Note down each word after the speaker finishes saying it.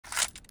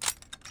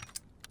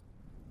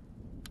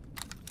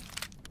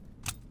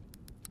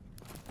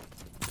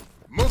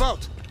Move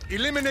out.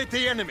 Eliminate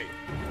the enemy.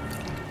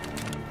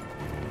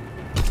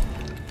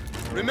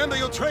 Remember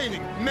your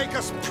training. Make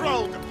us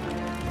proud.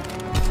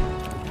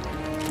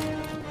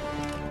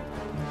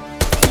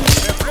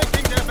 They're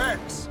breaking their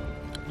backs.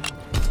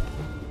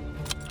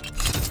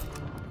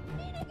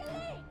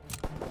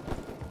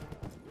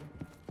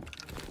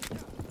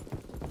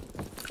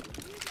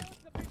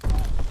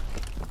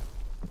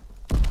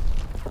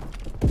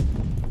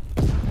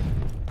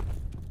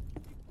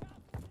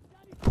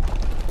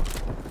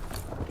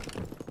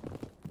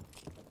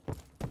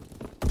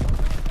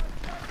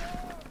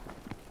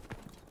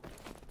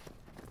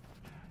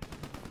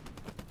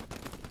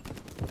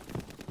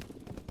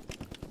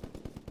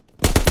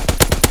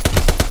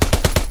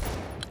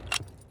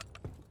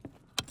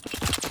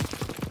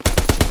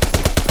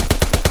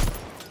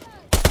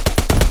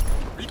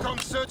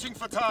 Searching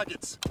for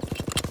targets.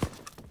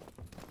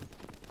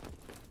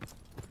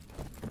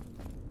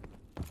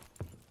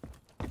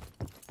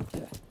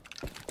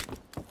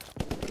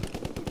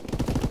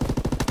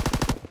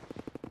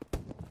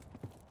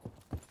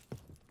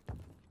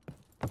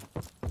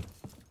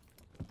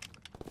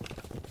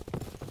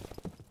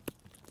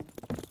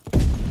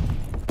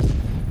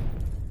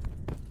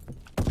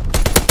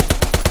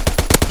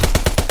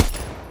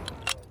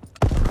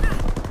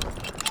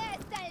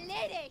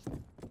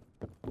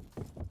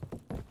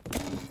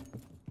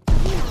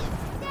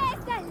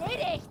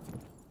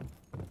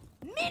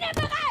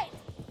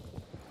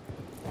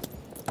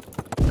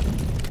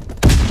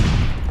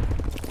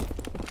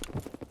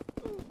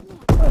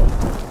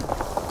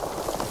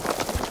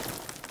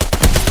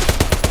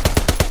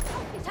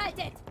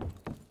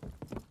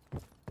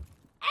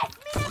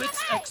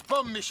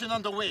 Bomb mission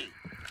underway.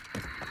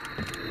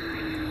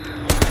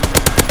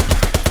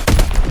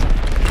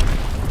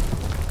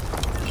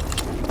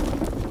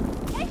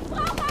 Ich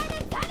brauche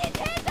einen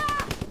Sanitäter!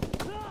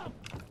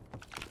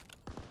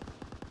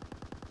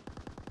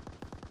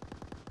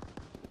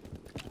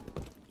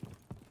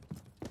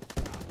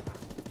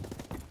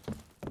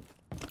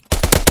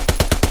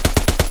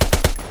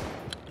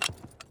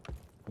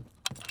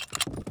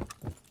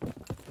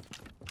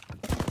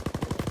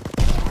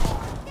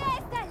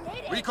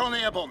 Recon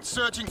airborne,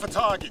 searching for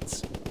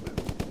targets.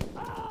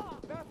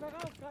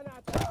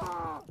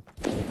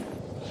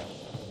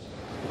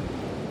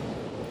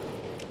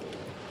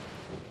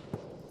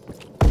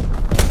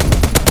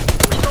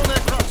 Recon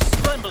aircraft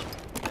scrambled.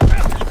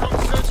 Recon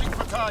searching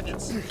for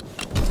targets.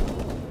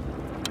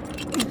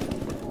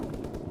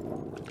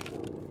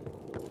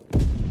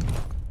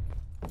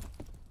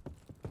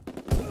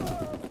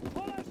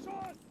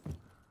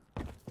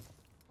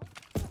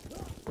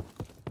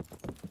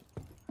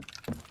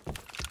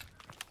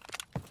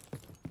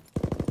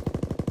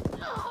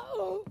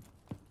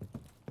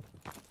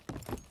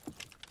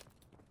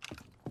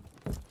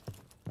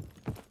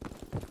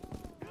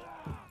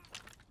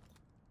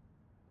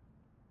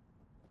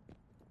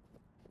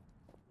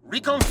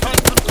 Recon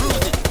fight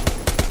concluded.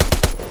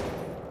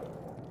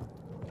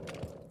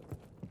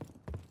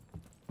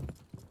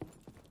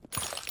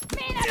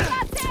 Mina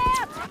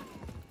platziert!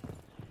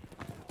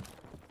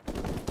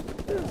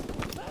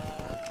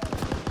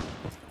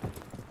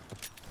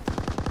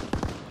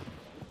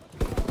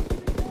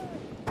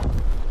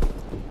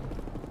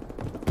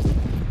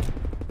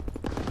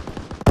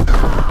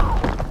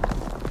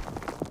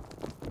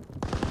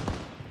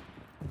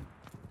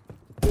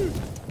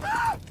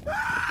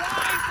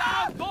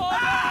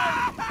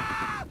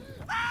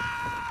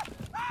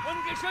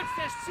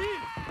 Ungeschütztes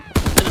Ziel!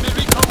 Enemy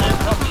recon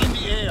aircraft in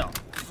the air.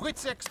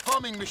 Fritz X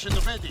bombing mission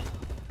ready.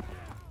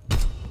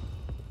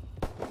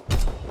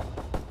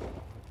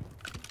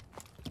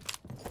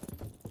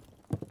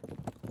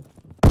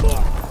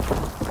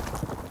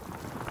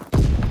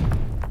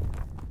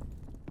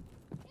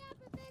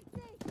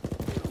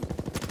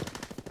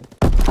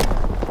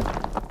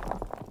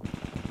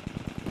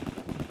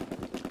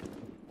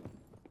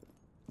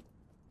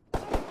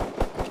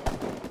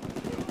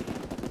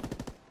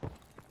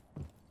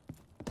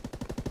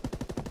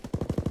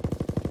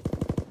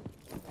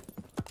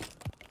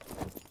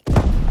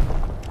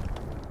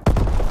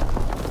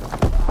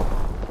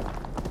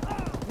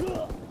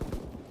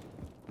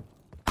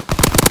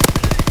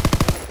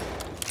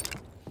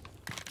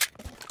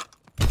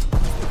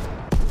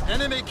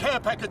 Enemy care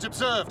package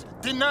observed.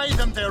 Deny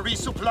them their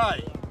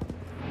resupply.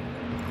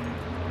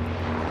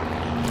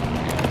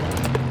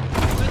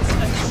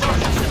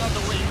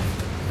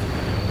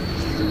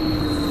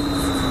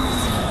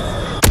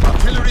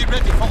 Artillery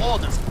ready for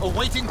orders.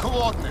 Awaiting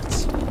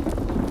coordinates.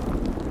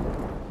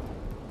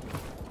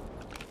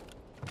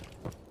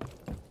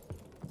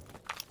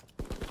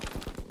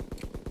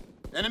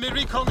 Enemy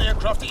recon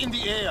aircraft in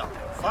the air.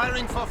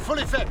 Firing for full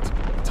effect.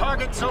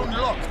 Target zone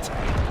locked.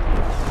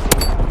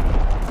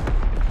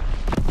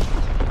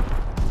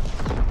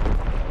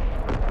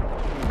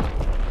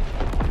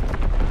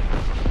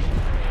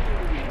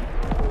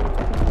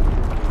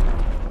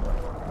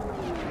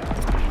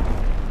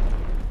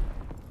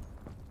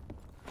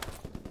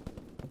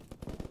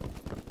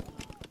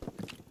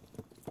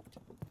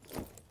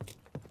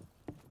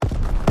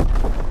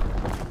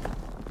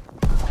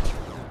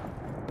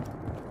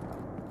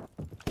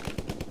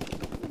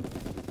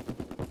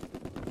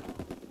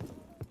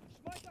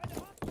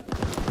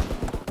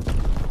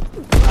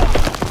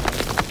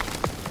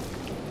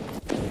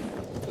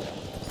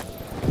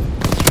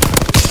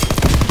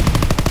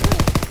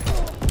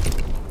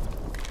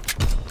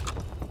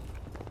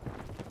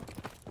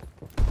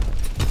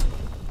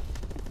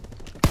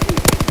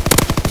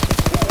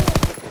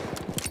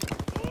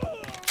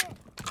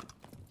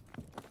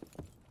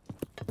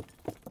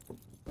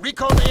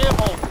 Recon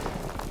airborne.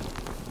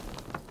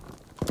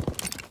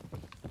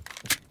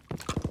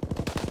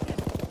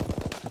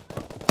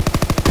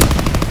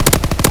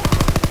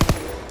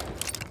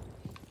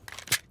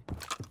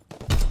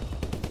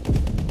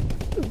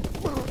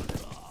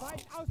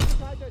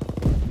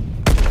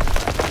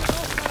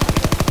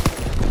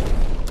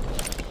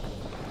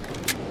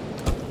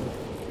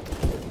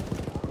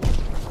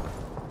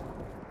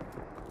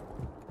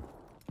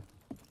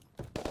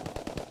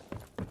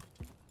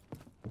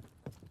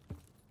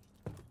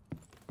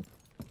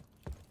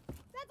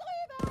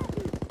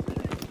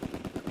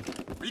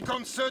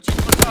 Recon searching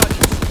for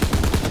targets.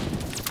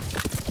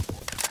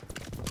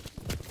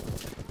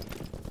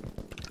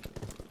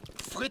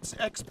 Fritz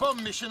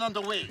X-bomb mission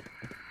underway.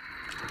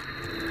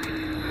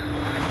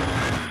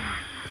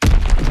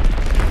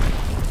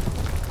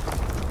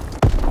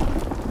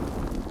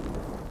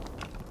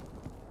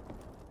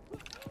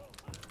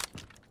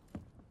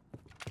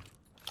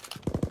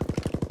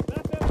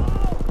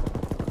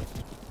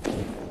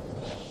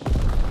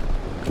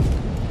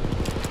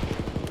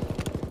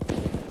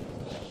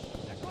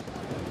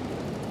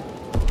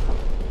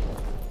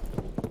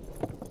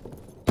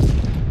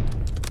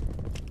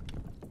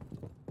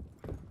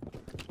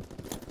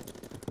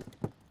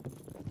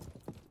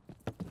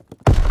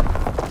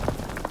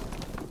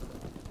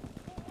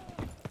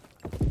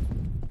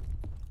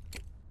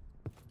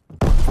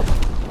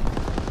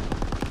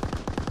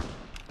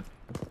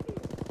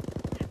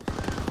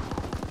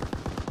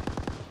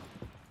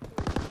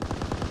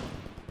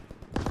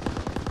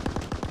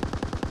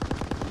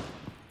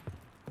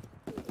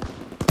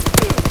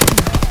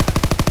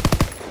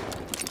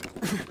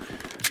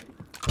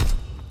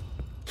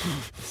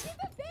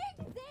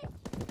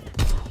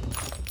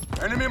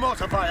 Enemy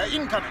mortar fire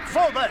incoming!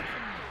 Fall back!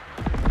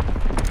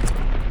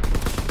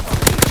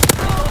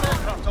 Recon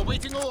aircraft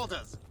awaiting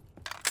orders.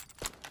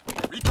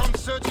 Recon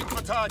searching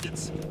for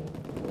targets.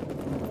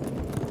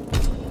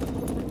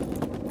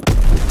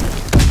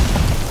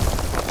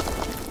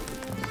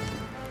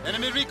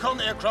 Enemy recon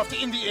aircraft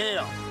in the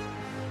air.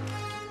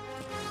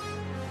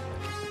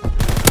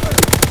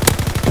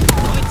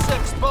 Fritz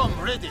X-bomb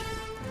ready.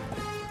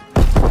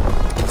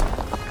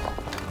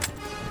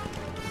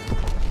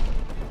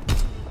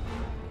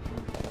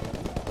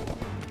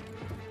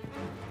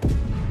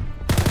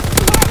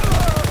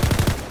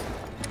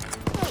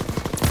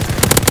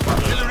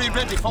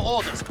 Ready for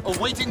orders,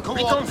 awaiting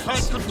coordinates. Recon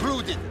fight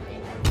concluded.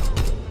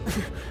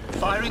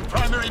 Firing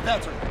primary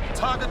battery.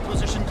 Target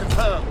position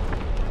confirmed.